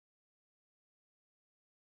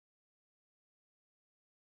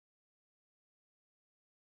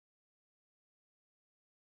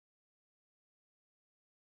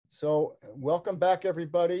So welcome back,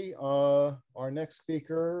 everybody. Our next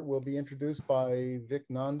speaker will be introduced by Vic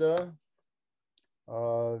Nanda.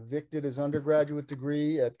 Vic did his undergraduate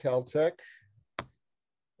degree at Caltech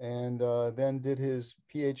and then did his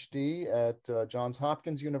PhD at Johns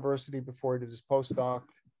Hopkins University before he did his postdoc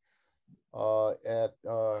at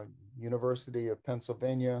University of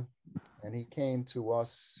Pennsylvania. And he came to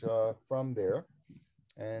us from there.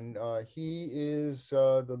 And he is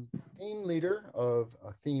the theme leader of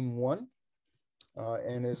Theme 1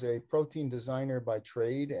 and is a protein designer by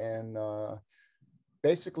trade. And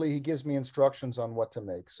basically, he gives me instructions on what to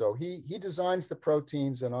make. So he designs the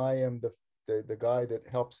proteins, and I am the guy that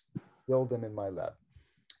helps build them in my lab.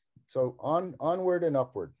 So onward and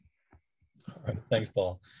upward. All right, thanks,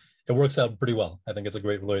 Paul. It works out pretty well. I think it's a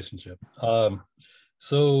great relationship.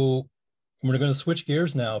 So we're going to switch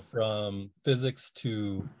gears now from physics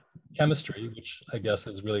to chemistry, which I guess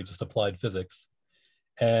is really just applied physics.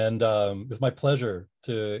 And it's my pleasure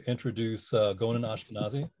to introduce Gonen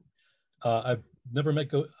Ashkenasy. I've never met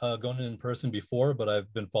Gonen in person before, but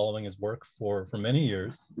I've been following his work for many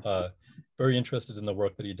years. Very interested in the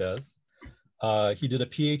work that he does. He did a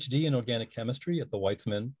PhD in organic chemistry at the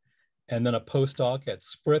Weizmann, and then a postdoc at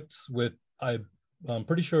Scripps with, I'm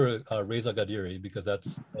pretty sure Reza Gadiri, because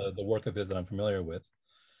that's the work of his that I'm familiar with.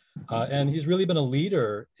 And he's really been a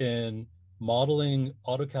leader in modeling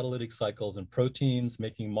autocatalytic cycles in proteins,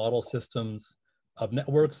 making model systems of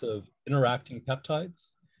networks of interacting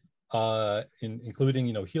peptides,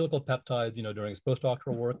 including helical peptides, during his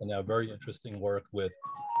postdoctoral work, and now very interesting work with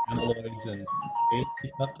amyloids and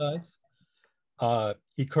peptides.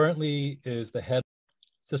 He currently is the head of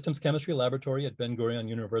systems chemistry laboratory at Ben-Gurion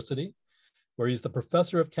University, where he's the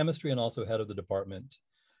professor of chemistry and also head of the department.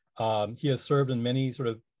 He has served in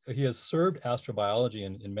he has served astrobiology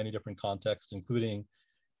in many different contexts, including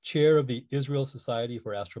chair of the Israel Society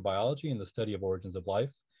for Astrobiology and the Study of Origins of Life,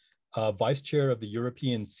 vice chair of the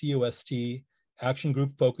European COST action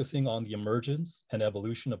group focusing on the emergence and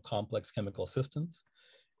evolution of complex chemical systems,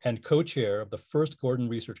 and co-chair of the first Gordon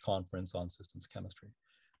Research Conference on systems chemistry.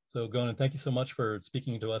 So Gonen, thank you so much for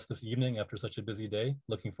speaking to us this evening after such a busy day.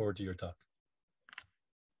 Looking forward to your talk.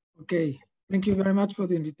 Okay, thank you very much for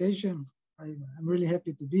the invitation. I'm really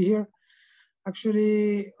happy to be here.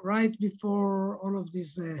 Actually, right before all of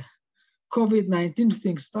this COVID-19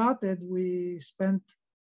 thing started, we spent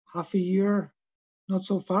half a year not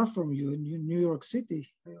so far from you in New York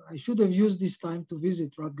City. I should have used this time to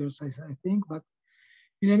visit Rutgers, I think, but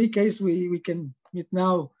in any case, we can meet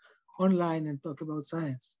now online and talk about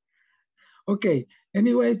science. Okay,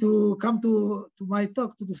 anyway, to come to my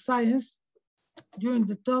talk, to the science, during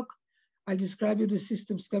the talk, I'll describe you the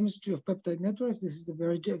systems chemistry of peptide networks. This is the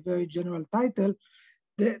very general title.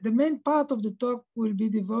 The main part of the talk will be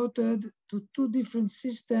devoted to two different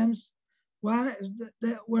systems. One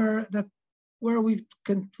where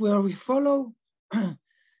we follow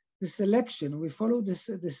the selection. We follow the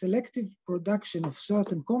selective production of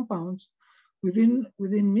certain compounds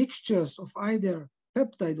within mixtures of either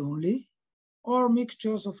peptide only or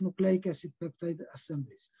mixtures of nucleic acid peptide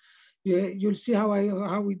assemblies. You'll see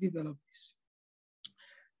how we develop this.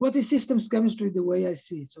 What is systems chemistry the way I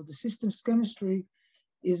see it? So the systems chemistry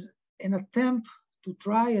is an attempt to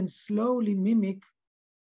try and slowly mimic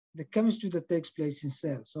the chemistry that takes place in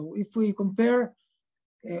cells. So if we compare,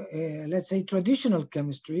 let's say, traditional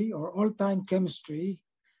chemistry or all-time chemistry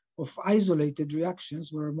of isolated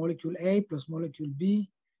reactions where molecule A plus molecule B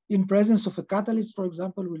in presence of a catalyst, for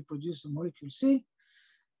example, will produce a molecule C,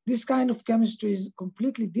 this kind of chemistry is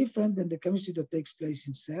completely different than the chemistry that takes place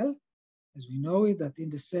in cell. As we know it, that in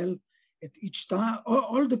the cell at each time,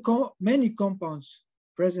 many compounds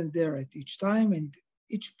present there at each time, and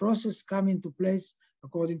each process come into place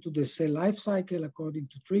according to the cell life cycle, according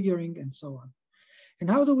to triggering, and so on. And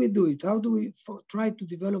how do we do it? How do we try to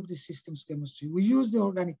develop this systems chemistry? We use the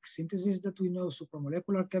organic synthesis that we know,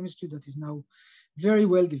 supramolecular chemistry that is now very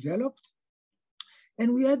well developed.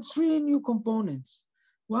 And we add three new components.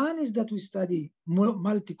 One is that we study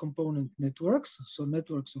multi-component networks, so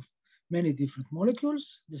networks of many different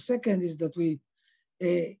molecules. The second is that we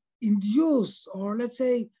induce, or let's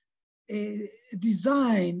say,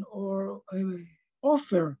 design or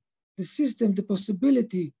offer the system the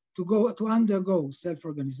possibility to undergo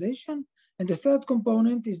self-organization. And the third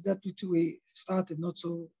component is that we started not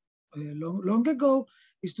so long ago,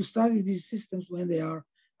 is to study these systems when they are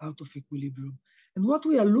out of equilibrium. And what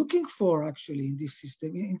we are looking for actually in this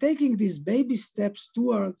system, in taking these baby steps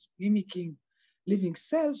towards mimicking living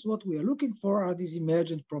cells, what we are looking for are these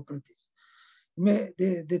emergent properties.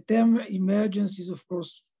 The term emergence is, of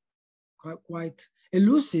course, quite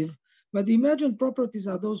elusive, But the emergent properties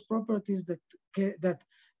are those properties that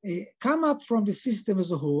come up from the system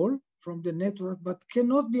as a whole, from the network, but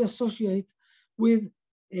cannot be associated with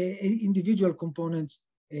individual components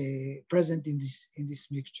present in this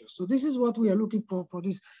mixture. So this is what we are looking for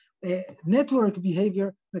this network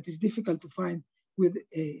behavior that is difficult to find with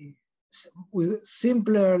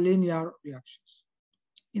simpler linear reactions.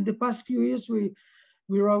 In the past few years, we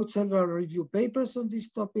wrote several review papers on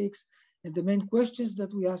these topics, and the main questions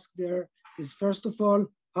that we ask there is, first of all,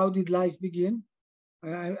 how did life begin?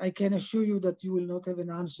 I can assure you that you will not have an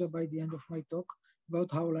answer by the end of my talk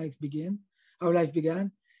about how life began.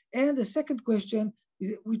 And the second question,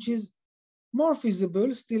 which is more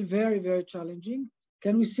feasible, still very, very challenging,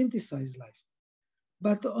 can we synthesize life?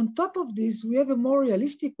 But on top of this, we have a more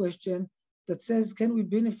realistic question that says, can we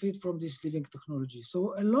benefit from this living technology?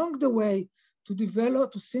 So along the way, to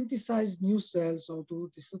develop, to synthesize new cells, or to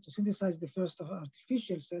synthesize the first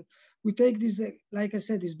artificial cell, we take these, like I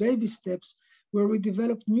said, these baby steps where we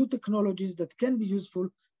develop new technologies that can be useful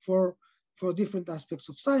for different aspects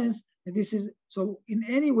of science. And this is, so in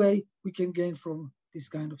any way, we can gain from this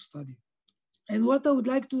kind of study. And what I would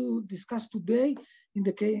like to discuss today in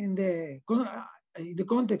the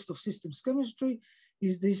context of systems chemistry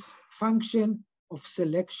is this function of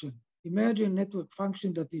selection. Imagine a network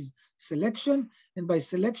function that is selection. And by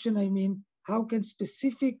selection, I mean, how can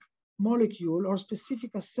specific molecule or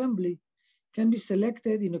specific assembly can be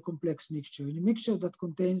selected in a complex mixture, in a mixture that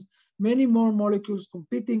contains many more molecules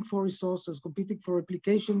competing for resources, competing for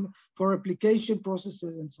replication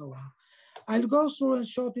processes, and so on. I'll go through a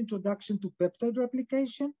short introduction to peptide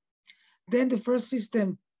replication. Then the first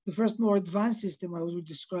system, the first more advanced system I will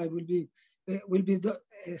describe will be the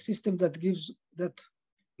system that gives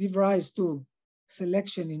rise to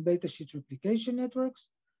selection in beta sheet replication networks.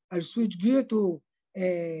 I'll switch gear to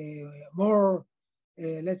a more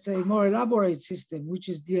let's say, more elaborate system, which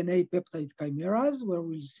is DNA peptide chimeras, where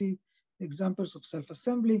we'll see examples of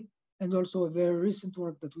self-assembly, and also a very recent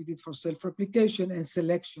work that we did for self-replication and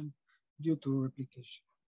selection due to replication.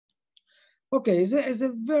 Okay, as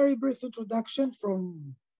a very brief introduction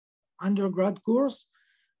from undergrad course,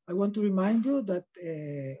 I want to remind you that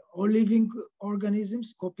all living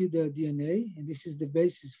organisms copy their DNA, and this is the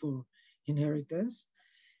basis for inheritance.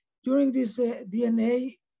 During this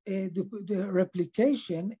DNA, the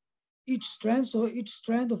replication, each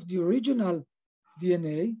strand of the original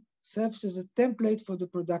DNA serves as a template for the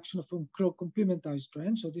production of a complementary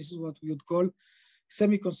strand. So this is what we would call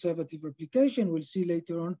semi-conservative replication. We'll see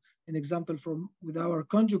later on an example with our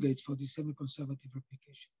conjugates for this semi-conservative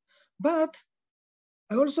replication. But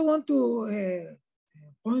I also want to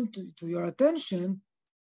point to your attention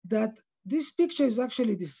that this picture is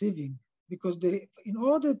actually deceiving, because in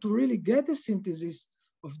order to really get a synthesis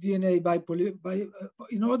of DNA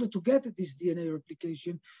in order to get this DNA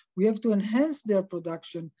replication, we have to enhance their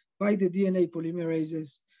production by the DNA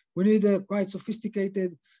polymerases. We need a quite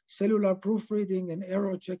sophisticated cellular proofreading and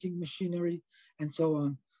error checking machinery, and so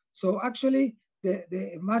on. So actually,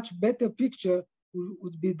 the much better picture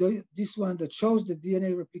would be this one that shows the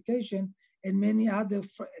DNA replication and many other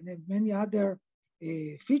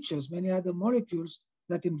features, many other molecules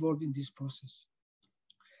that involve in this process.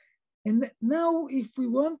 And now, if we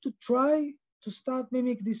want to try to start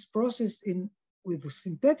mimic this process with a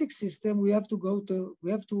synthetic system, we have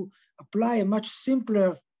to apply a much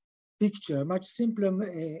simpler picture, a much simpler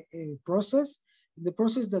process. The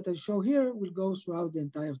process that I show here will go throughout the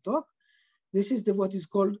entire talk. This is what is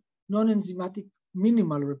called non-enzymatic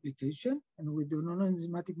minimal replication. And with the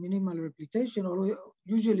non-enzymatic minimal replication,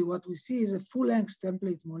 usually what we see is a full-length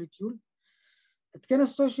template molecule that can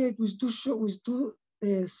associate with two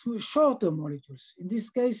shorter molecules. In this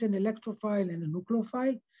case, an electrophile and a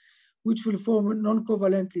nucleophile, which will form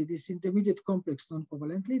non-covalently, this intermediate complex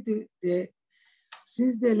non-covalently.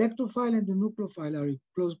 Since the electrophile and the nucleophile are in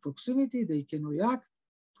close proximity, they can react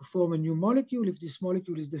to form a new molecule. If this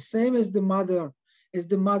molecule is the same as the mother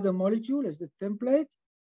molecule, as the template,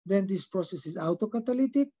 then this process is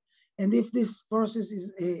autocatalytic. And if this process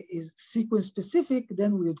is sequence specific,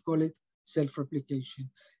 then we would call it self-replication.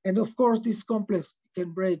 And of course, this complex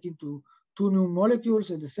can break into two new molecules,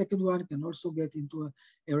 and the second one can also get into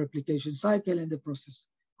a replication cycle, and the process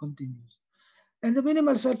continues. And the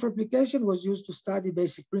minimal self-replication was used to study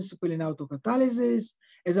basic principle in autocatalysis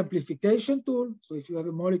as amplification tool. So if you have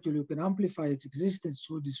a molecule, you can amplify its existence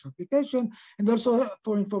through this replication, and also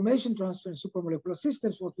for information transfer in supramolecular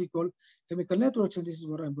systems, what we call chemical networks, and this is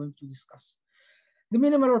what I'm going to discuss. The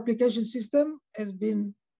minimal replication system has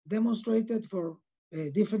been demonstrated for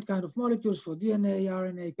different kind of molecules, for DNA,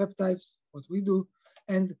 RNA, peptides, what we do,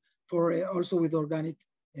 and for also with organic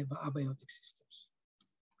abiotic systems.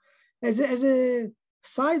 As a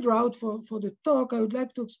side route for the talk, I would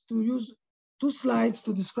like to use 2 slides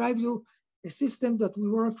to describe you a system that we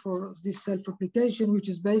work for this self-replication, which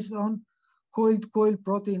is based on coiled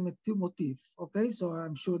protein motif. Okay, so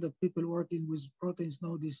I'm sure that people working with proteins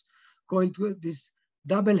know this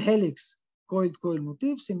double helix coiled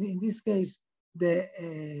motifs. In this case, the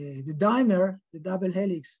dimer, the double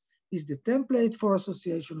helix, is the template for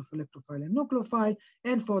association of electrophile and nucleophile,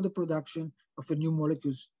 and for the production of a new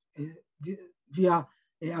molecules via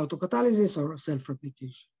autocatalysis or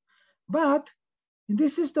self-replication. But in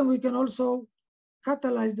this system, we can also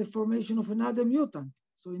catalyze the formation of another mutant.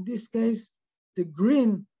 So in this case, the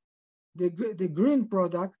green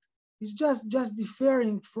product is just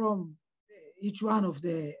differing from each one of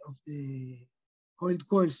the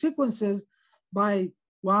coil sequences by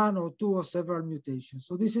 1 or 2 or several mutations.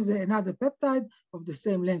 So this is another peptide of the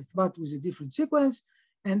same length, but with a different sequence.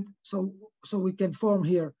 And so we can form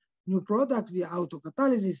here new product via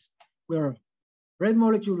autocatalysis, where red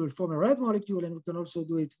molecule will form a red molecule, and we can also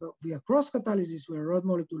do it via cross-catalysis, where a red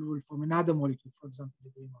molecule will form another molecule, for example,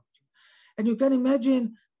 the green molecule. And you can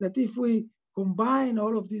imagine that if we combine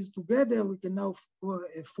all of these together, we can now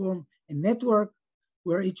form a network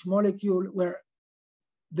where each molecule, where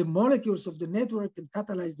the molecules of the network can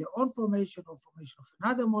catalyze their own formation or formation of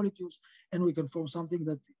another molecules, and we can form something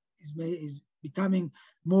that is becoming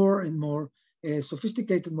more and more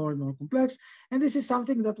sophisticated, more and more complex. And this is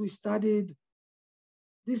something that we studied.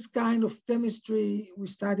 This kind of chemistry we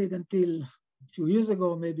studied until a few years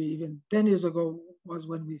ago, maybe even 10 years ago, was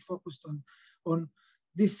when we focused on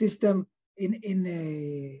this system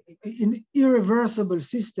in irreversible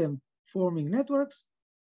system forming networks.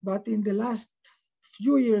 But in the last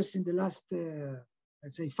few years, in the last,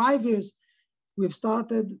 let's say 5 years, we've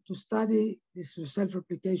started to study this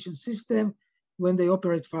self-replication system when they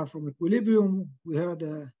operate far from equilibrium. We heard,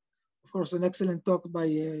 of course, an excellent talk by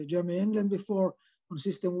Jeremy England before on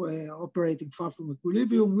system operating far from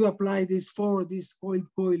equilibrium. We apply this for this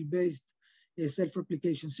coil-based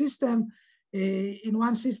self-replication system. In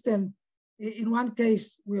one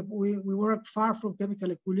case, we work far from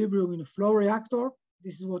chemical equilibrium in a flow reactor.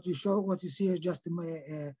 This is what you see is just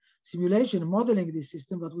a simulation, modeling this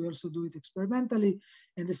system, but we also do it experimentally.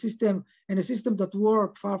 And a system that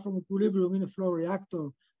works far from equilibrium in a flow reactor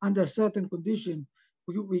under certain condition,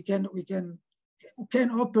 we can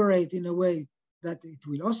operate in a way that it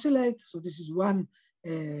will oscillate. So this is one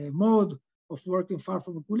mode of working far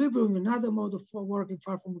from equilibrium. Another mode of working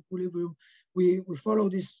far from equilibrium, we follow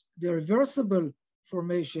the reversible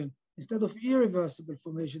formation instead of irreversible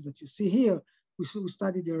formation that you see here. We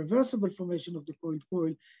study the reversible formation of the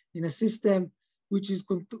coil in a system which is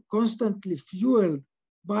constantly fueled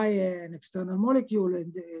by an external molecule,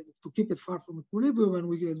 and to keep it far from equilibrium. And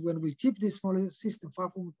when we keep this system far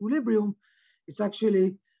from equilibrium, it's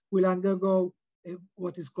actually will undergo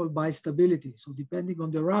what is called bistability. So depending on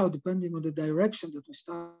the route, depending on the direction that we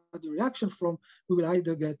start the reaction from, we will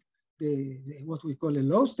either get what we call a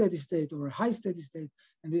low steady state or a high steady state.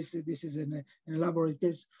 And this is an elaborate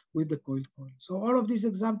case with the coil. So all of these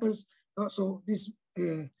examples, so this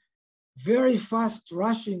very fast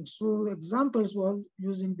rushing through examples was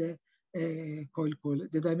using the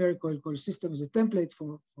the dimeric coil system as a template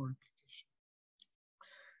for application.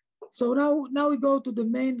 So now we go to the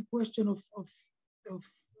main question of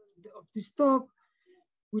this talk,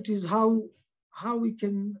 which is how we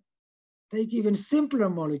can take even simpler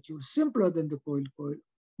molecules, simpler than the coil,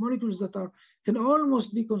 molecules that can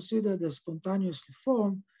almost be considered as spontaneously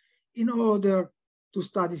formed, in order to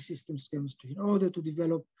study systems chemistry, in order to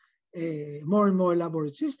develop more and more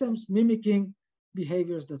elaborate systems mimicking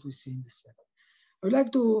behaviors that we see in the cell. I would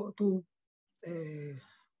like to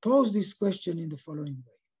pose this question in the following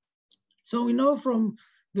way. So we know from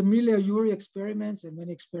the Miller-Urey experiments and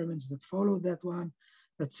many experiments that follow that one,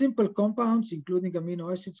 that simple compounds, including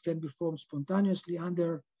amino acids, can be formed spontaneously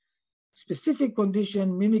under specific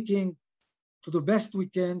condition, mimicking to the best we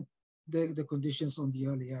can the conditions on the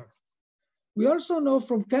early Earth. We also know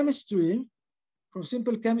from chemistry, from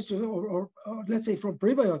simple chemistry, or let's say from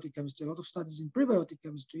prebiotic chemistry, a lot of studies in prebiotic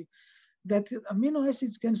chemistry, that amino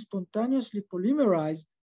acids can spontaneously polymerize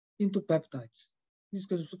into peptides. This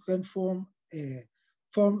can form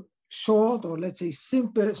short, or let's say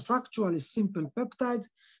simple, structurally simple peptides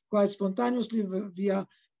quite spontaneously via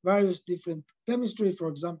various different chemistry, for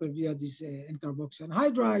example, via this N-carboxy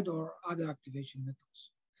anhydride or other activation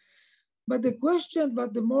methods. But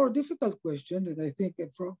the more difficult question that I think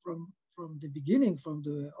from the beginning, from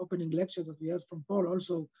the opening lecture that we had from Paul,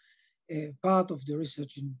 also part of the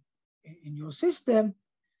research in your system.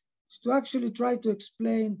 is to actually try to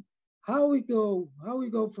explain how we go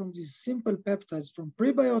from these simple peptides, from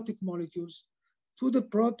prebiotic molecules to the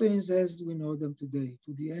proteins as we know them today,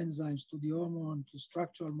 to the enzymes, to the hormone, to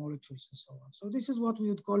structural molecules, and so on. So this is what we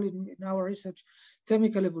would call in our research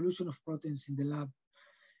chemical evolution of proteins in the lab.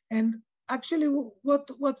 And actually,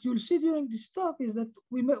 what you'll see during this talk is that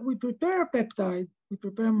we prepare a peptide, we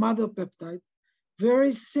prepare mother peptide,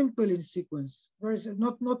 very simple in sequence,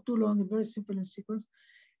 not too long, very simple in sequence,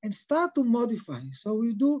 and start to modify. So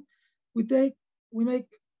we make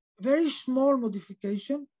very small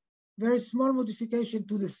modification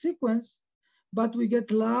to the sequence, but we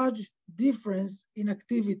get large difference in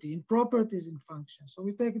activity, in properties, in function. So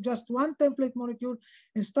we take just one template molecule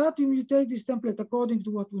and start to mutate this template according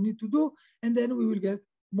to what we need to do, and then we will get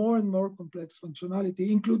more and more complex functionality,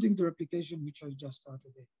 including the replication, which I just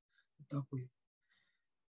started to talk with.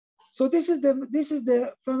 So this is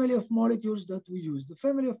the family of molecules that we use. The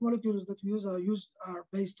family of molecules that we use are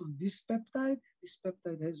based on this peptide. This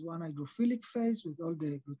peptide has one hydrophilic phase with all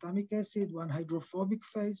the glutamic acid, one hydrophobic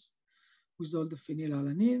phase with all the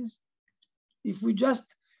phenylalanines. If we just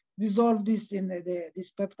dissolve this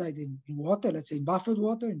this peptide in water, let's say in buffered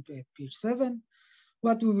water, in pH 7,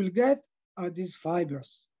 what we will get are these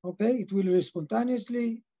fibers. Okay, it will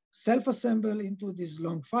spontaneously self-assemble into these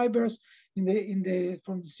long fibers. From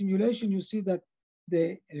the simulation, you see that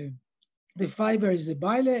the fiber is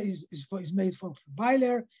is made from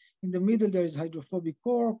bilayer. In the middle, there is hydrophobic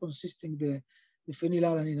core consisting the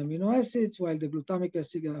phenylalanine amino acids, while the glutamic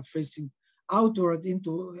acid are facing outward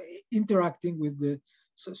into interacting with the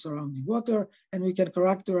surrounding water. And we can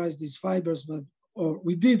characterize these fibers,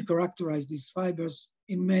 we did characterize these fibers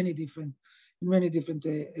in many different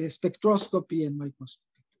spectroscopy and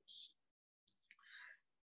microscopy tools.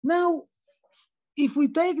 Now, if we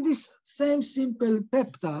take this same simple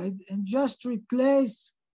peptide and just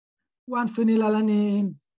replace one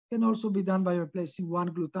phenylalanine, can also be done by replacing one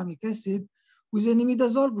glutamic acid with an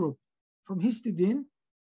imidazole group from histidine,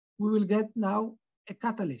 we will get now a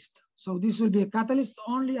catalyst. So this will be a catalyst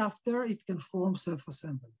only after it can form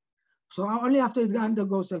self-assembly. So only after it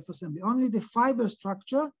undergoes self-assembly. Only the fiber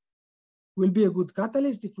structure will be a good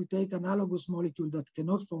catalyst. If we take analogous molecule that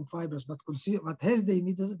cannot form fibers but has the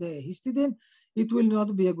histidine, it will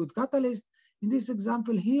not be a good catalyst. In this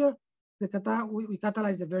example here, we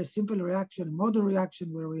catalyze a very simple reaction, a model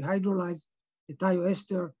reaction, where we hydrolyze a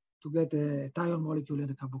thioester to get a thione molecule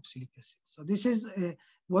and a carboxylic acid. So this is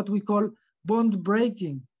what we call bond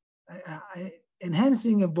breaking,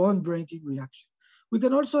 enhancing a bond breaking reaction. We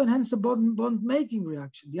can also enhance a bond making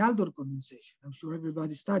reaction, the aldol condensation. I'm sure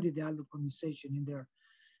everybody studied the aldol condensation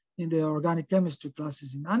in their organic chemistry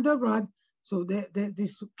classes in undergrad. So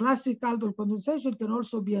this classic aldol condensation can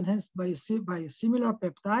also be enhanced by a similar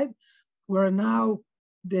peptide, where now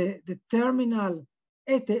the terminal,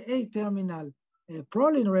 A-terminal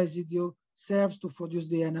proline residue serves to produce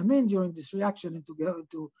the enamine during this reaction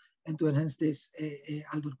and to enhance this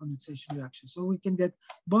aldol condensation reaction. So we can get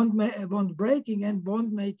bond breaking and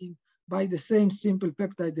bond making by the same simple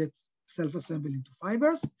peptide that's self-assembled into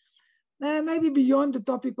fibers. Maybe beyond the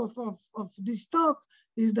topic of this talk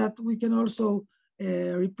is that we can also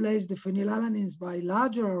replace the phenylalanines by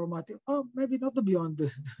larger aromatic, or maybe not beyond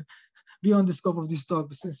the scope of this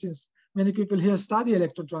talk, since many people here study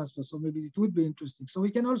electron transfer, so maybe it would be interesting. So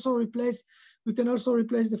we can also replace the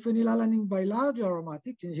phenylalanine by larger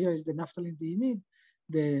aromatic, and here is the naphthalene diimide,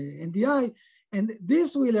 the NDI, and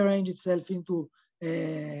this will arrange itself into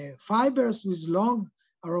fibers with long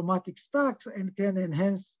aromatic stacks and can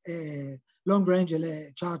enhance long-range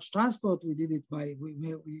charge transport. We did it by,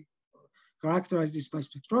 we characterized this by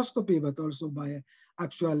spectroscopy, but also by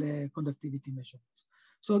actual conductivity measurements.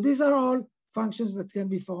 So these are all functions that can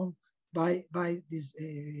be formed by these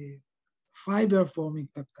fiber-forming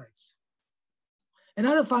peptides.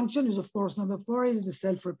 Another function is, of course, number 4 is the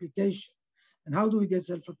self-replication. And how do we get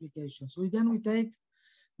self-replication? So again, we take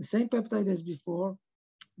the same peptide as before,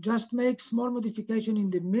 just make small modification in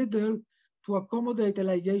the middle to accommodate a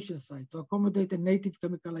ligation site, to accommodate a native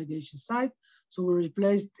chemical ligation site. So we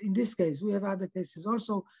replaced, in this case, we have other cases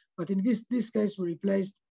also, but in this case, we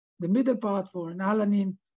replaced the middle part for an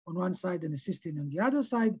alanine on one side and a cysteine on the other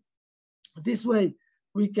side. This way,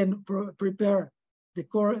 we can prepare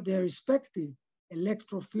the respective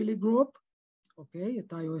electrophilic group. Okay, a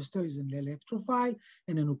thioester is an electrophile,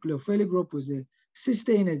 and a nucleophilic group with a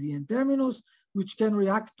cysteine at the N-terminus, which can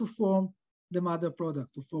react to form the mother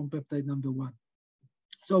product, to form peptide number 1.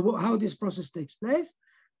 So how this process takes place?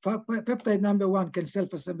 Peptide number 1 can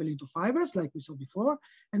self-assemble into fibers, like we saw before.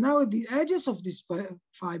 And now at the edges of this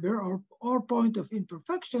fiber or point of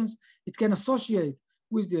imperfections, it can associate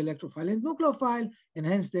with the electrophile and nucleophile,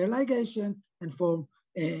 enhance their ligation, and form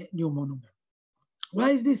a new monomer. Why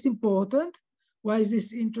is this important? Why is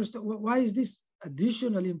this interesting? Why is this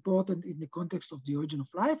additionally important in the context of the origin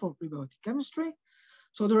of life or prebiotic chemistry?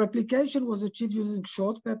 So the replication was achieved using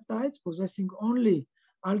short peptides possessing only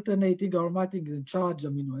alternating aromatic and charged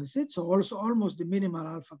amino acids, so also almost the minimal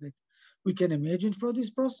alphabet we can imagine for this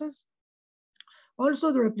process.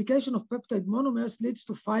 Also, the replication of peptide monomers leads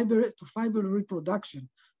to fiber reproduction.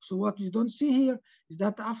 So what you don't see here is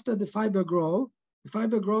that after the fiber grow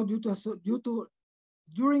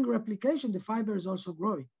during replication, the fiber is also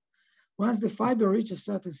growing. Once the fiber reaches a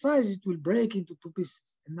certain size, it will break into two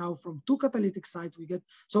pieces. And now from two catalytic sites, we get,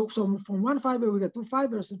 so from one fiber, we get two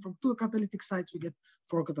fibers, and from two catalytic sites, we get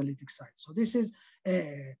four catalytic sites. So this is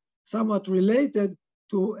somewhat related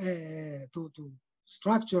to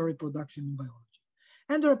structure reproduction in biology.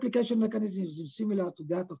 And the replication mechanism is similar to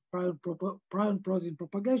that of prion protein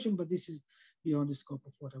propagation, but this is beyond the scope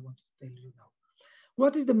of what I want to tell you now.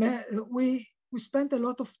 What is we spent a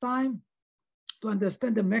lot of time to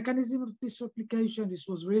understand the mechanism of this replication. This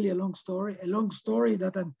was really a long story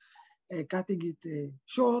that I'm cutting it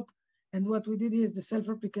short. And what we did is the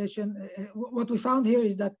self-replication. What we found here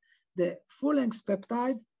is that the full-length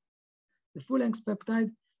peptide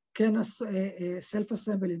can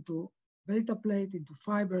self-assemble into beta plate, into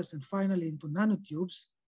fibers, and finally into nanotubes.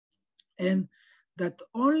 And that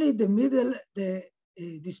only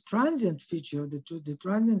this transient feature, the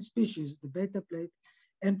transient species, the beta plate,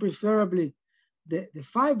 and preferably the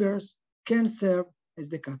fibers can serve as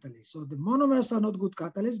the catalyst. So the monomers are not good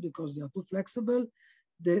catalysts because they are too flexible.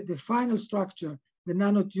 The final structure, the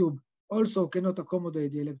nanotube, also cannot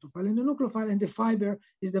accommodate the electrophile and the nucleophile, and the fiber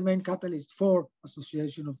is the main catalyst for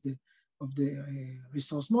association of the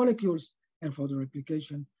resource molecules and for the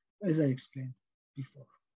replication, as I explained before.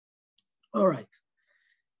 All right.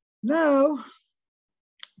 Now,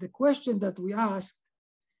 the question that we asked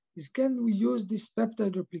is, can we use this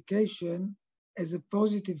peptide replication as a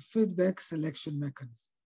positive feedback selection mechanism?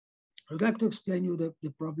 I would like to explain you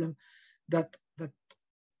the problem that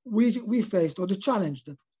we faced, or the challenge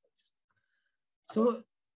that we faced. So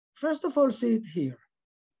first of all, see it here.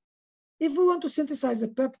 If we want to synthesize a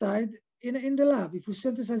peptide in the lab, if we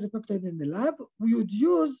synthesize a peptide in the lab, we would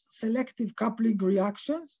use selective coupling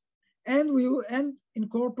reactions and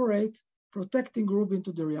incorporate protecting group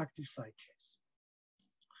into the reactive side chains.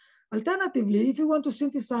 Alternatively, if you want to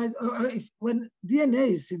synthesize, when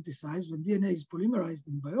DNA is synthesized, when DNA is polymerized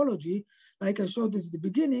in biology, like I showed at the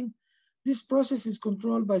beginning, this process is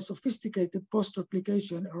controlled by sophisticated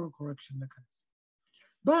post-replication error correction mechanism.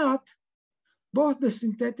 But both the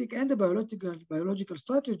synthetic and the biological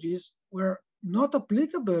strategies were not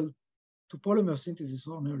applicable to polymer synthesis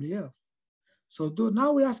on early Earth. So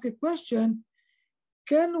now we ask a question,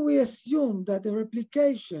 can we assume that the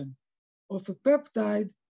replication of a peptide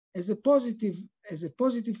as a positive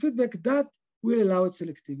feedback that will allow its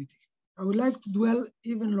selectivity? I would like to dwell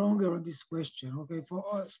even longer on this question, okay,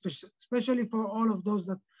 especially for all of those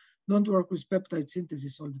that don't work with peptide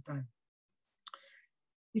synthesis all the time.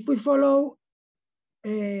 If we follow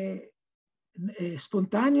a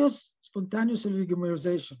spontaneous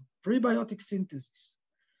oligomerization, prebiotic synthesis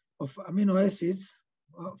of amino acids,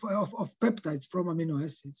 of peptides from amino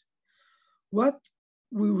acids, what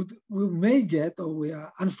we may get,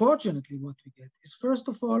 or unfortunately what we get, is first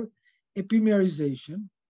of all, epimerization.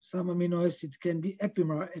 Some amino acids can be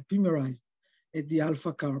epimerized at the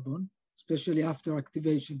alpha carbon, especially after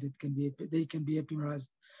activation, they can be epimerized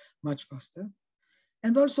much faster.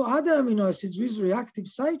 And also other amino acids with reactive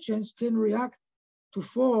side chains can react to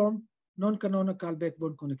form non-canonical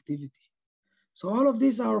backbone connectivity. So all of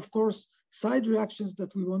these are, of course, side reactions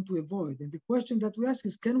that we want to avoid. And the question that we ask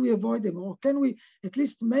is, can we avoid them, or can we at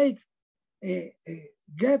least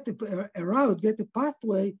get a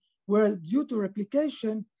pathway where, due to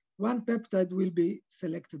replication, one peptide will be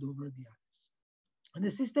selected over the others? And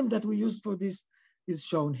the system that we use for this is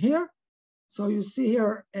shown here. So you see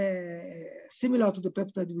here, similar to the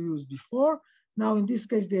peptide we used before. Now, in this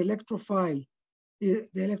case, the electrophile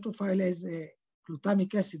has a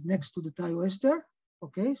glutamic acid next to the thioester.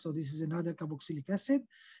 Okay, so this is another carboxylic acid.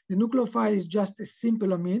 The nucleophile is just a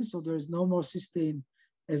simple amine, so there is no more cysteine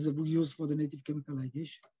as we use for the native chemical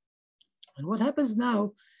ligation. And what happens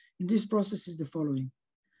now in this process is the following.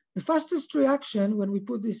 The fastest reaction, when we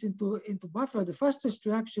put this into buffer, the fastest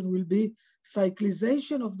reaction will be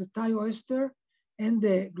cyclization of the thioester and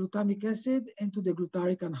the glutamic acid into the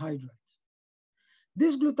glutaric anhydride.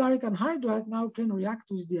 This glutaric anhydride now can react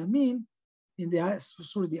with the amine in the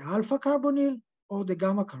alpha carbonyl or the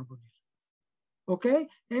gamma carbonyl. okay?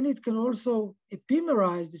 And it can also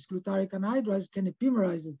epimerize, this glutaric anhydride can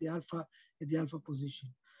epimerize at the alpha position.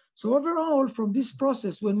 So overall, from this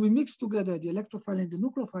process, when we mix together the electrophile and the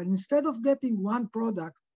nucleophile, instead of getting one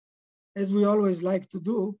product, as we always like to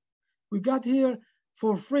do, we got here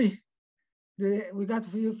for free, the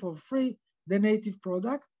native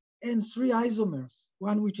product and 3 isomers,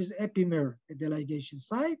 one which is epimer at the ligation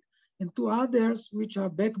site, and 2 others which are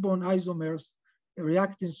backbone isomers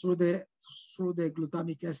reacting through the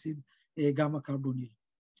glutamic acid gamma carbonyl.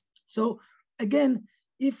 So again,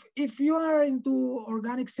 if you are into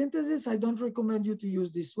organic synthesis, I don't recommend you to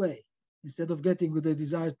use this way. Instead of getting with the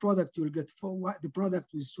desired product, you'll get the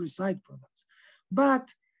product with 3 side products.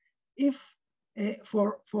 But if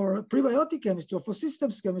for prebiotic chemistry or for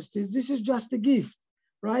systems chemistry, this is just a gift,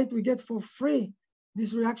 right? We get for free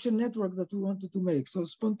this reaction network that we wanted to make. So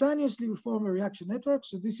spontaneously we form a reaction network.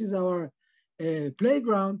 So this is our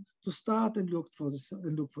playground to start and look for the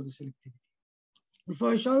selectivity.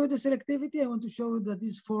 Before I show you the selectivity, I want to show you that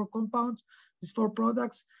these 4 compounds, these 4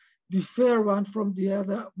 products, differ one from the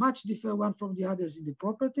other, much differ one from the others in the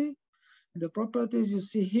property. And the properties you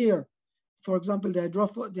see here, for example, the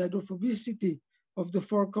hydrophobicity of the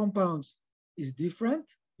 4 compounds is different.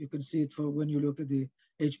 You can see it for when you look at the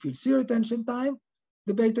HPLC retention time.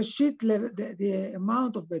 The beta sheet level, the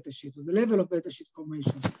amount of beta sheet or the level of beta sheet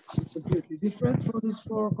formation is completely different for these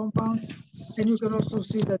 4 compounds. And you can also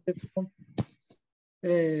see that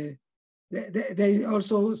they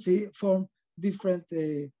also form different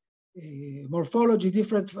morphology,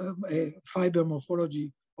 different fiber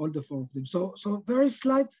morphology, all the 4 of them. So very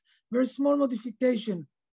slight, very small modification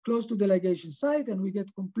close to the ligation site, and we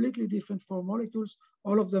get completely different 4 molecules.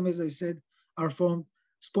 All of them, as I said, are formed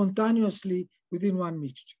spontaneously within one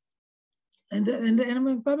mixture. And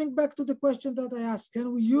I'm coming back to the question that I asked,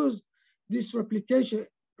 can we use this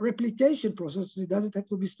replication process? It doesn't have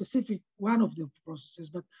to be specific one of the processes,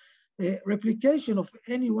 but replication of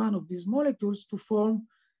any one of these molecules to form,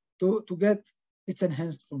 to get its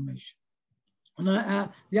enhanced formation. And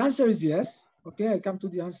the answer is yes. Okay, I'll come to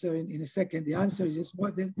the answer in a second. The answer is yes.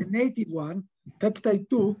 What the native one, peptide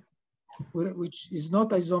 2, which is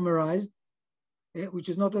not isomerized,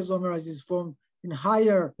 is formed in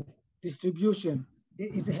higher distribution.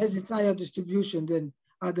 It has its higher distribution than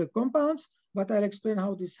other compounds, but I'll explain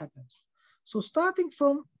how this happens. So starting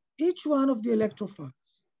from each one of the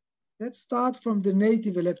electrophiles, let's start from the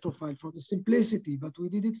native electrophile for the simplicity, but we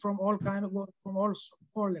did it from all 4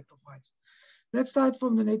 electrophiles. Let's start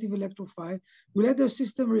from the native electrophile. We let the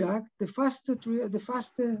system react. I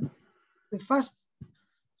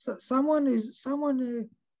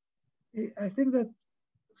think that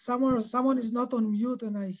someone is not on mute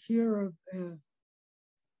and I hear a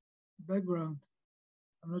background.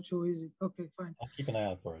 I'm not sure who is it. Okay, fine. I'll keep an eye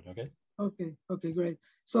out for it, okay? Okay, great.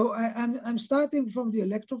 So I'm starting from the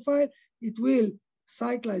electrophile. It will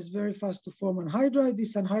cyclize very fast to form anhydride.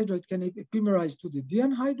 This anhydride can epimerize to the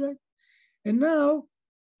dianhydride. And now,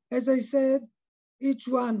 as I said, each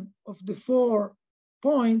one of the 4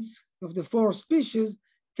 points of the 4 species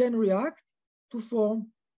can react to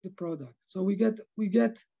form the product. So we get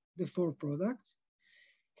the 4 products.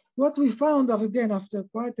 What we found, again, after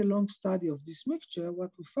quite a long study of this mixture,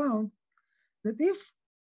 what we found that if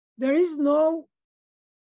there is no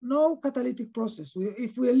catalytic process,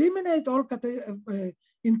 if we eliminate all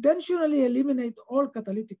intentionally eliminate all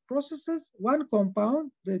catalytic processes, one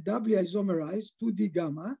compound, the doubly isomerized 2D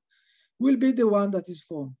gamma, will be the one that is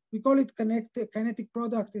formed. We call it kinetic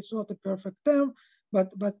product. It's not a perfect term,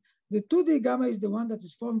 but the 2D gamma is the one that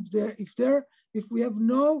is formed if we have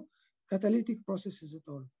no catalytic processes at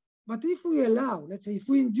all. But if we allow, let's say, if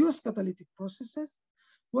we induce catalytic processes,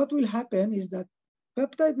 what will happen is that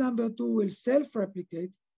peptide number 2 will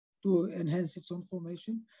self-replicate to enhance its own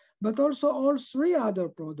formation, but also all 3 other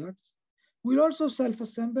products will also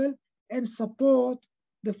self-assemble and support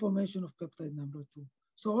the formation of peptide number 2.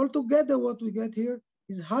 So altogether, what we get here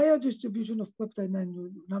is higher distribution of peptide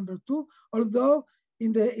number 2, although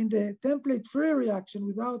in the template-free reaction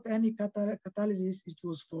without any catalysis, it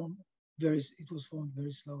was formed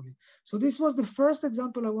very slowly. So this was the first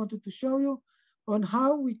example I wanted to show you on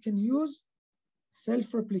how we can use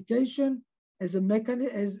self-replication as a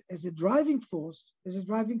mechanism, as a driving force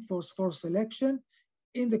for selection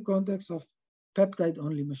in the context of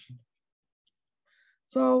peptide-only machinery.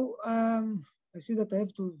 So I see that I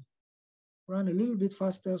have to run a little bit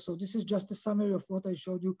faster. So this is just a summary of what I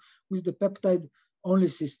showed you with the peptide-only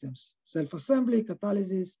systems: self-assembly,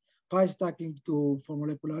 catalysis, pi stacking for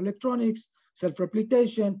molecular electronics,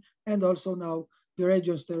 self-replication, and also now the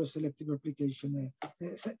region stereoselective replication,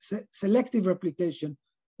 selective replication,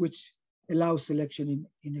 which allow selection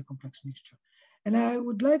in a complex mixture. And I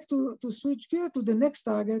would like to switch gear to the next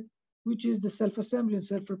target, which is the self-assembly and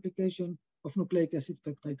self-replication of nucleic acid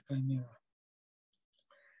peptide chimera.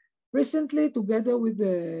 Recently, together with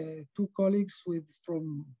the two colleagues with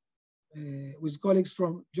colleagues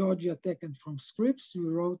from Georgia Tech and from Scripps, we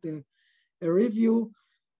wrote a review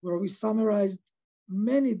where we summarized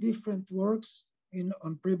many different works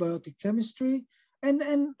on prebiotic chemistry and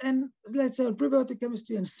let's say on prebiotic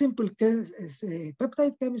chemistry and simple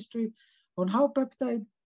peptide chemistry, on how peptide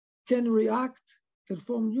can react, can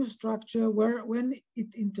form new structure when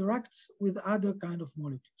it interacts with other kind of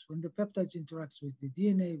molecules. When the peptides interacts with the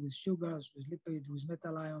DNA, with sugars, with lipids, with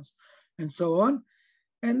metal ions, and so on.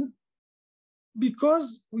 And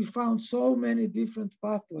because we found so many different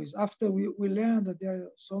pathways, after we learned that there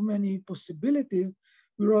are so many possibilities,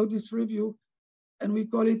 we wrote this review and we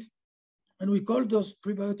call those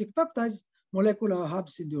prebiotic peptides molecular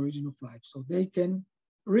hubs in the origin of life. So they can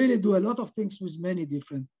really do a lot of things with many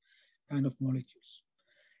different kind of molecules.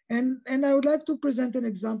 And I would like to present an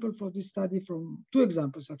example for this study from, two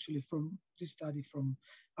examples actually from this study from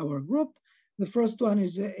our group. The first one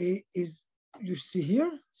is you see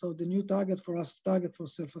here. So the new target for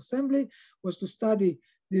self-assembly was to study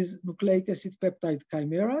these nucleic acid peptide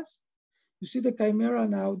chimeras. You see the chimera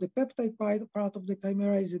now, the peptide part of the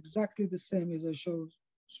chimera is exactly the same as I showed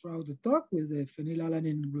throughout the talk, with the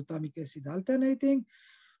phenylalanine and glutamic acid alternating,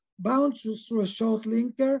 bound through a short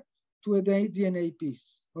linker to a DNA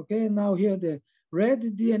piece. Okay, and now here the red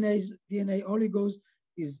DNA oligo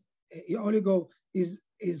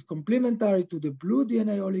is complementary to the blue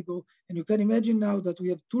DNA oligo, and you can imagine now that we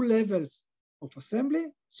have two levels of assembly.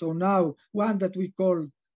 So now one that we call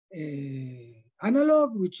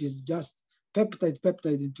analog, which is just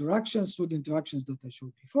peptide-peptide interactions through the interactions that I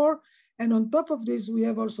showed before. And on top of this, we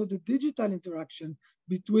have also the digital interaction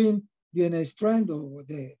between DNA strand or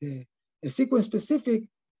the sequence-specific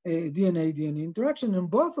DNA interaction, and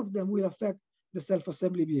both of them will affect the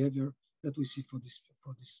self-assembly behavior that we see for these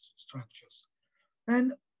structures.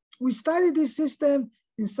 And we studied this system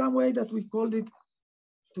in some way that we called it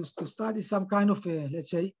to study some kind of a,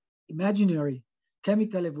 let's say, imaginary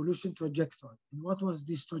chemical evolution trajectory. And what was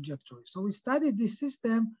this trajectory? So we studied this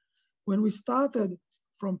system when we started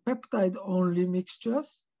from peptide-only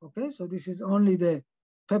mixtures. Okay, so this is only the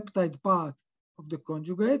peptide part of the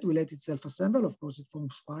conjugate. We let it self-assemble. Of course, it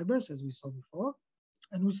forms fibers, as we saw before.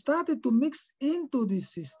 And we started to mix into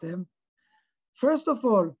this system, first of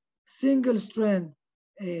all, single-strand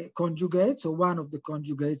conjugates, so one of the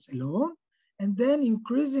conjugates alone, and then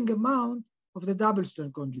increasing amount of the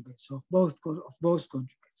double-strand conjugates, so of both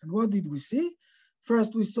conjugates. And what did we see?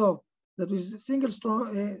 First, we saw that with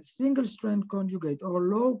single-strand conjugate or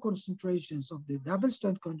low concentrations of the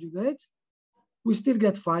double-strand conjugates, we still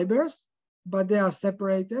get fibers, but they are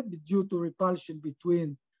separated due to repulsion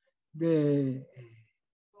between the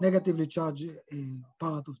negatively charged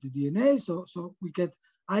part of the DNA. So we get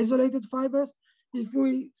isolated fibers. If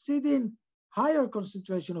we seed in higher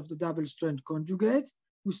concentration of the double-strand conjugates,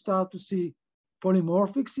 we start to see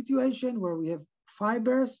polymorphic situation where we have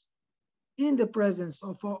fibers in the presence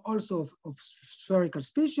of also of spherical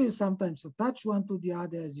species, sometimes attached one to the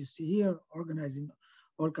other, as you see here, organized in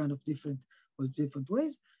all kind of different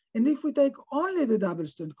ways. And if we take only the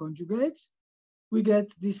double-strand conjugates, we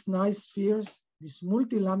get these nice spheres, these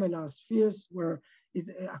multilamellar spheres, where it,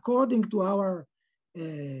 according to our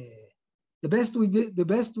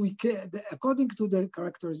according to the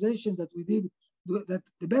characterization that we did, that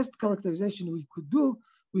the best characterization we could do,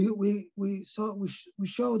 we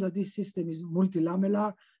show that this system is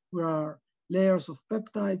multilamellar, where are layers of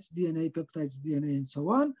peptides, DNA, and so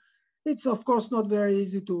on. It's of course not very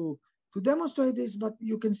easy to demonstrate this, but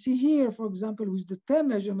you can see here, for example, with the TEM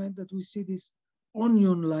measurement, that we see this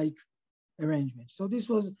onion-like arrangement. So this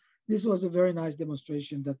was a very nice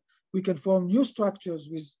demonstration that we can form new structures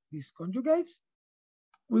with these conjugates.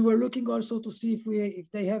 We were looking also to see if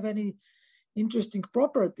they have any interesting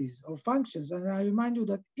properties or functions. And I remind you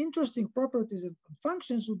that interesting properties and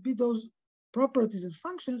functions would be those properties and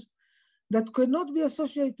functions that could not be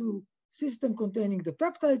associated to system containing the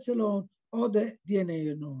peptides alone or the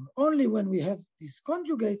DNA alone. Only when we have these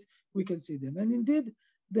conjugates, we can see them. And indeed,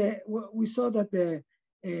 we saw that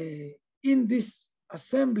in this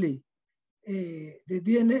assembly,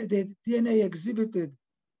 the DNA exhibited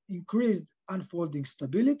increased unfolding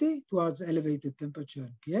stability towards elevated temperature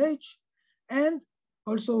and pH. And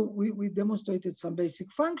also we demonstrated some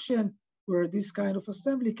basic function where this kind of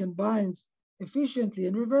assembly can bind efficiently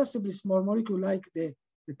and reversibly small molecule like the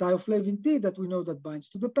the thioflavin T that we know that binds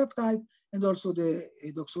to the peptide, and also the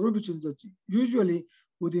doxorubicin that usually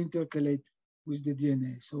would intercalate with the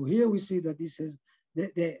DNA. So here we see that this is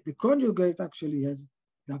the conjugate actually has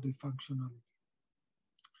double functionality.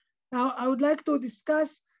 Now I would like to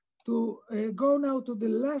discuss, go now to the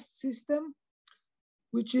last system,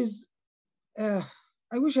 which is, I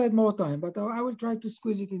wish I had more time, but I will try to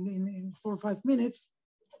squeeze it in 4 or 5 minutes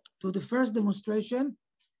to the first demonstration.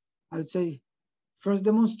 I would say first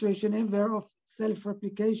demonstration ever of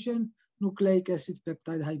self-replication nucleic acid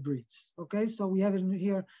peptide hybrids. Okay, so we have in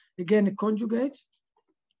here again a conjugate.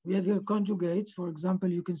 We have here conjugates. For example,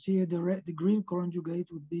 you can see here the green conjugate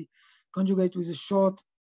would be conjugate with a short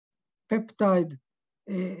peptide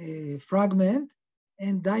fragment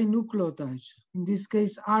and dinucleotides. In this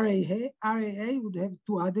case, RAA would have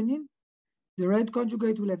 2 adenine. The red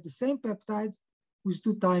conjugate will have the same peptides with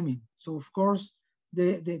 2 thymine. So of course,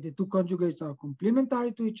 the 2 conjugates are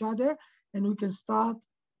complementary to each other, and we can start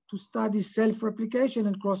to study self-replication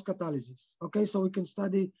and cross-catalysis. Okay, so we can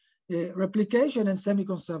study replication and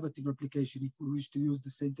semi-conservative replication if we wish to use the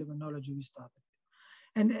same terminology we started.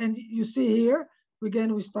 And you see here,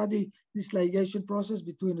 again, we study this ligation process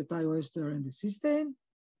between the thioester and the cysteine,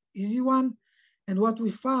 easy one. And what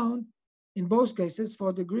we found in both cases,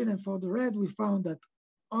 for the green and for the red, we found that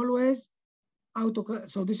always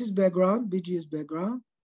so this is background, BG is background,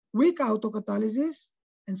 weak autocatalysis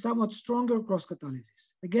and somewhat stronger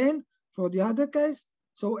cross-catalysis. Again, for the other case,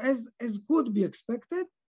 so as could be expected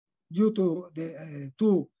due to the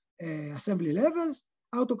 2 assembly levels,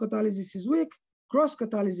 autocatalysis is weak,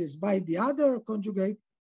 cross-catalysis by the other conjugate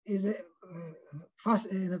is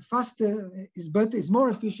faster, is better, is more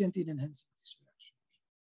efficient in enhancing this reaction.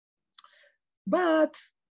 But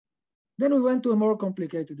then we went to a more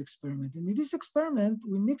complicated experiment. And in this experiment,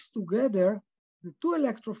 we mixed together the 2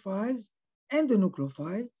 electrophiles and the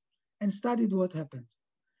nucleophiles and studied what happened.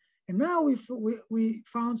 And now we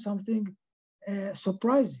found something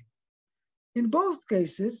surprising. In both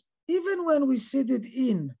cases, even when we seeded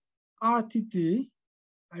in RTT,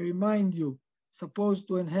 I remind you, supposed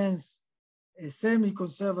to enhance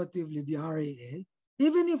semi-conservatively the RAA,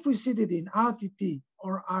 even if we seeded in RTT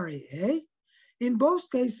or RAA, in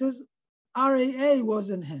both cases, RAA was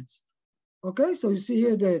enhanced. Okay, so you see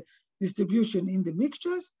here the distribution in the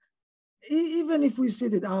mixtures. Even if we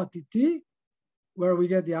seeded RTT, where we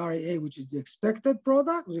get the RAA, which is the expected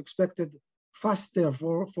product, the expected faster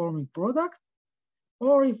forming product,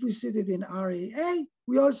 or if we seeded in RAA,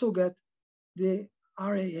 we also get the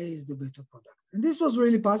RAA is the better product. And this was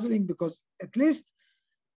really puzzling because at least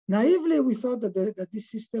naively, we thought that this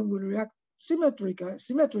system will react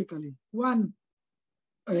symmetrically.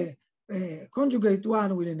 Conjugate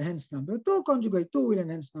 1 will enhance number 2, conjugate 2 will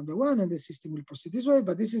enhance number 1, and the system will proceed this way.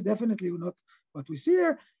 But this is definitely not what we see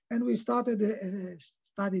here. And we started a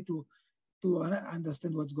study to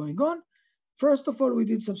understand what's going on. First of all, we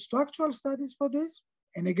did some structural studies for this.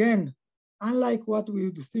 And again, unlike what we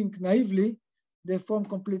would think naively, they form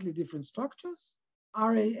completely different structures.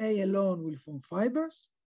 RAA alone will form fibers.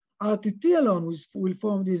 RTT alone will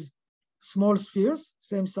form these small spheres,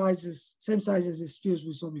 same size as the spheres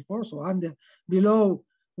we saw before, so below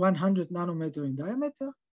 100 nanometer in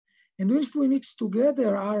diameter. And if we mix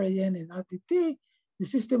together RAN and RTT, the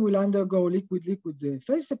system will undergo liquid-liquid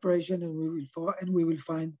phase separation, and we will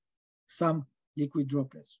find some liquid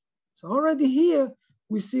droplets. So already here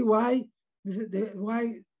we see why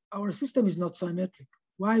our system is not symmetric.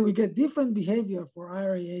 Why we get different behavior for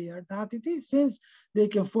RAA and RTT, since they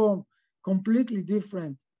can form completely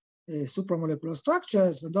different supramolecular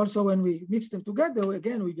structures, and also when we mix them together,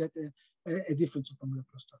 again we get a different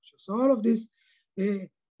supramolecular structure. So all of this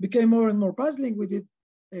became more and more puzzling. We did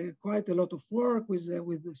quite a lot of work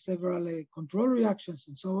with several control reactions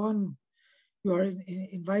and so on. You are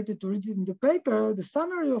invited to read it in the paper. The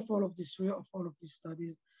summary of all of these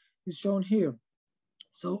studies is shown here.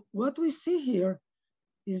 So what we see here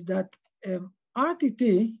is that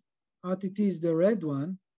RTT is the red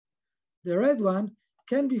one. The red one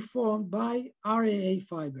can be formed by RAA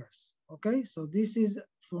fibers. Okay, so this is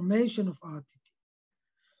formation of RTT.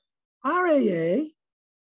 RAA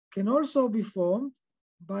can also be formed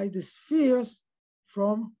by the spheres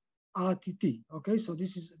from RTT. Okay, so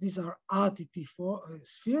these are RTT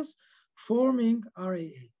spheres forming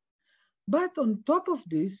RAA. But on top of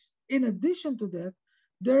this, in addition to that,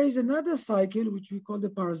 there is another cycle which we call the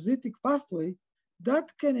parasitic pathway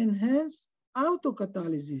that can enhance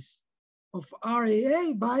autocatalysis of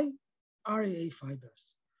RAA by RAA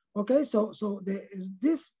fibers. Okay, so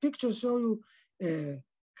this picture shows you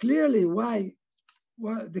clearly why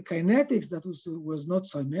the kinetics that was not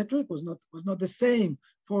symmetric, was not the same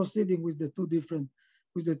for seeding with the two different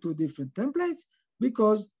templates,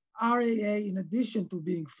 because RAA, in addition to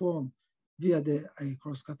being formed via the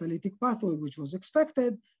cross-catalytic pathway, which was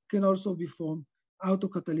expected, can also be formed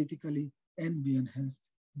autocatalytically and be enhanced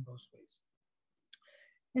in both ways.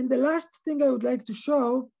 And the last thing I would like to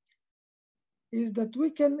show is that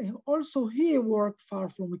we can also here work far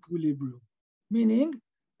from equilibrium, meaning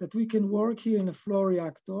that we can work here in a flow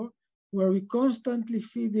reactor where we constantly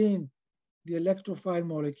feed in the electrophile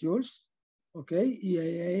molecules, okay,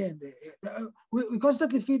 EAA, and we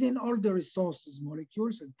constantly feed in all the resources,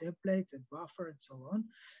 molecules and templates and buffer and so on,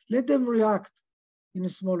 let them react in a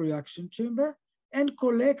small reaction chamber and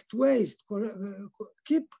collect waste,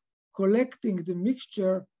 keep collecting the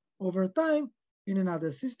mixture over time in another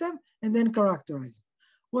system and then characterize it.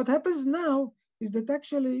 What happens now is that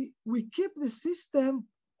actually we keep the system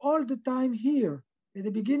all the time here at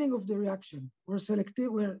the beginning of the reaction. We're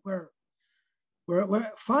selective, we're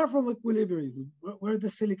far from equilibrium, where the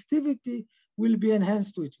selectivity will be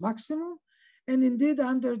enhanced to its maximum. And indeed,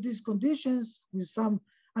 under these conditions,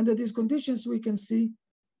 under these conditions, we can see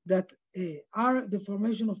that the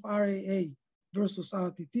formation of RAA versus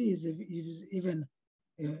RTT is even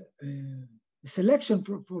the selection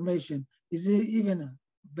formation is even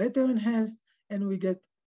better enhanced, and we get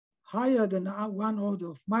higher than 1 order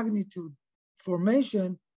of magnitude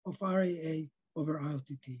formation of RAA over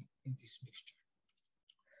RTT in this mixture.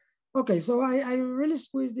 Okay, so I really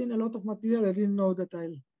squeezed in a lot of material. I didn't know that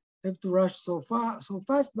I'll have to rush so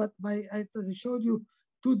fast, but I showed you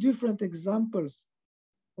 2 different examples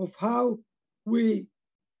of how we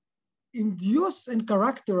induce and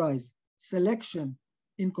characterize selection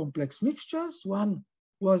in complex mixtures. One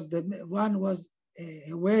was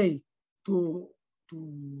a way to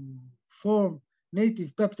form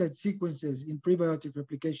native peptide sequences in prebiotic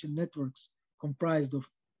replication networks comprised of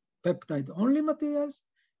peptide-only materials.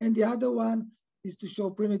 And the other one is to show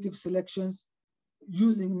primitive selections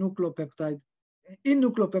using nucleopeptide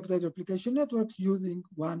replication networks using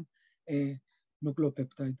one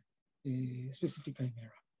nucleopeptide specific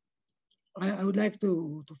chimera. I would like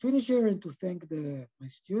to finish here and to thank my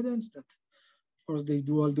students that, of course, they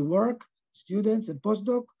do all the work, students and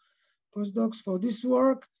postdocs for this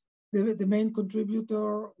work. The main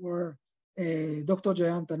contributor were Dr.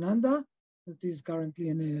 Jayant Ananda, that is currently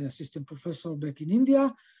an assistant professor back in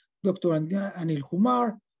India, Dr. Anil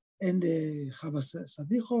Kumar, and Chava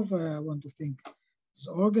Sadikhov. I want to thank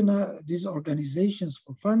these organizations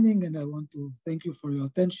for funding, and I want to thank you for your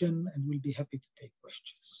attention, and we'll be happy to take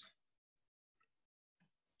questions.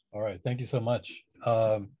 All right, thank you so much.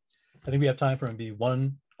 I think we have time for maybe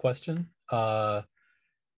one question. So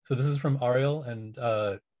this is from Ariel, and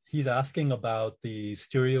he's asking about the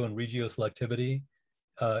stereo and regioselectivity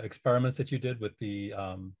experiments that you did with the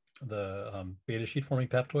beta sheet forming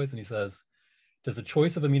peptoids. And he says, does the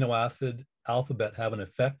choice of amino acid alphabet have an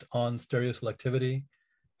effect on stereoselectivity?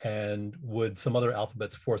 And would some other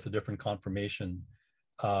alphabets force a different conformation?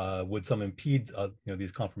 Would some impede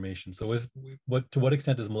these conformations? So to what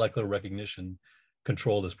extent does molecular recognition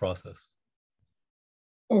control this process?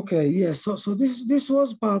 Okay, yes. So this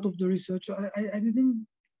was part of the research. I didn't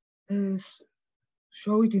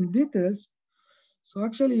show it in details. So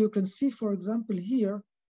actually, you can see, for example, here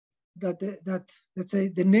that let's say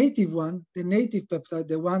the native peptide,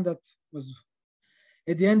 the one that was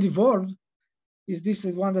at the end evolved, is this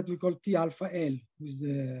one that we call T alpha L, with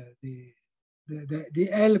the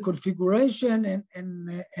L configuration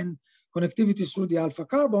and connectivity through the alpha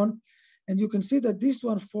carbon. And you can see that this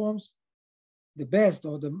one forms the best,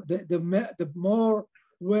 or the more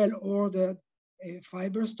well-ordered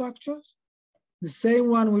fiber structures. The same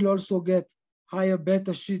one will also get higher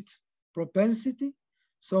beta sheet propensity.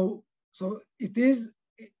 So it is,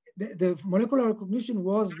 the molecular recognition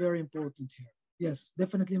was very important here. Yes,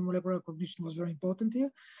 definitely molecular recognition was very important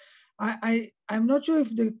here. I'm not sure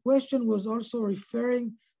if the question was also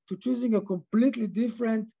referring to choosing a completely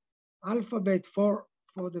different alphabet for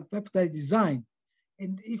the peptide design.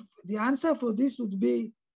 And if the answer for this would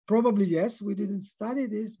be probably yes, we didn't study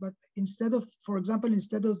this, but instead of, for example,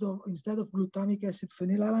 instead of glutamic acid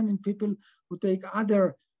phenylalanine, people who take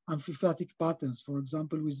other amphipathic patterns, for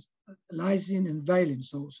example, with lysine and valine,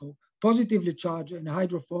 so positively charged and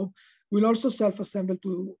hydrophobe, will also self-assemble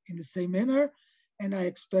in the same manner, and I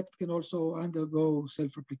expect can also undergo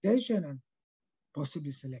self-replication and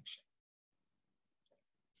possibly selection.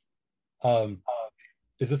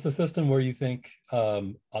 Is this a system where you think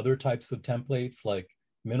other types of templates like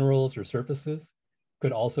minerals or surfaces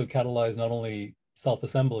could also catalyze not only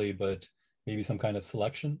self-assembly, but maybe some kind of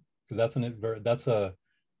selection? Because that's a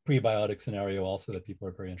prebiotic scenario also that people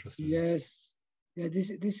are very interested in. Yes, yeah.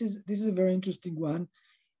 This is a very interesting one.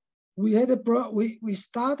 We had we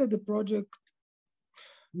started the project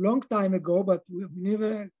long time ago, but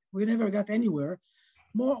we never got anywhere.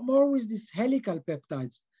 More with these helical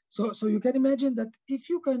peptides. So you can imagine that if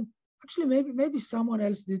you can, actually maybe someone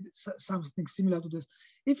else did something similar to this.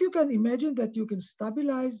 If you can imagine that you can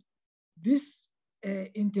stabilize this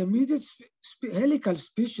intermediate helical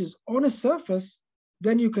species on a surface,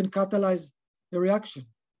 then you can catalyze the reaction.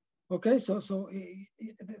 Okay, so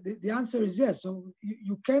the answer is yes. So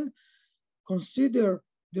you can consider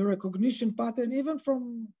the recognition pattern even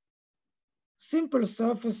from simple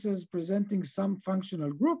surfaces presenting some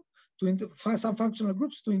functional group some functional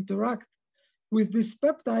groups to interact with this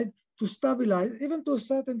peptide to stabilize, even to a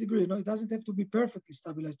certain degree. It doesn't have to be perfectly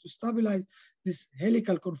stabilized, to stabilize this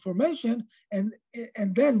helical conformation and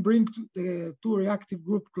then bring the two reactive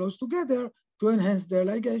groups close together to enhance their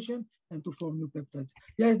ligation and to form new peptides.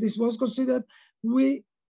 Yes, this was considered. We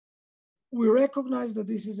recognize that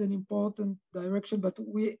this is an important direction, but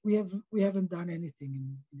we haven't done anything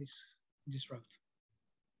in this route.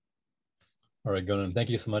 All right, Gonen, thank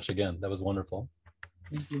you so much again. That was wonderful.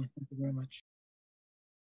 Thank you very much.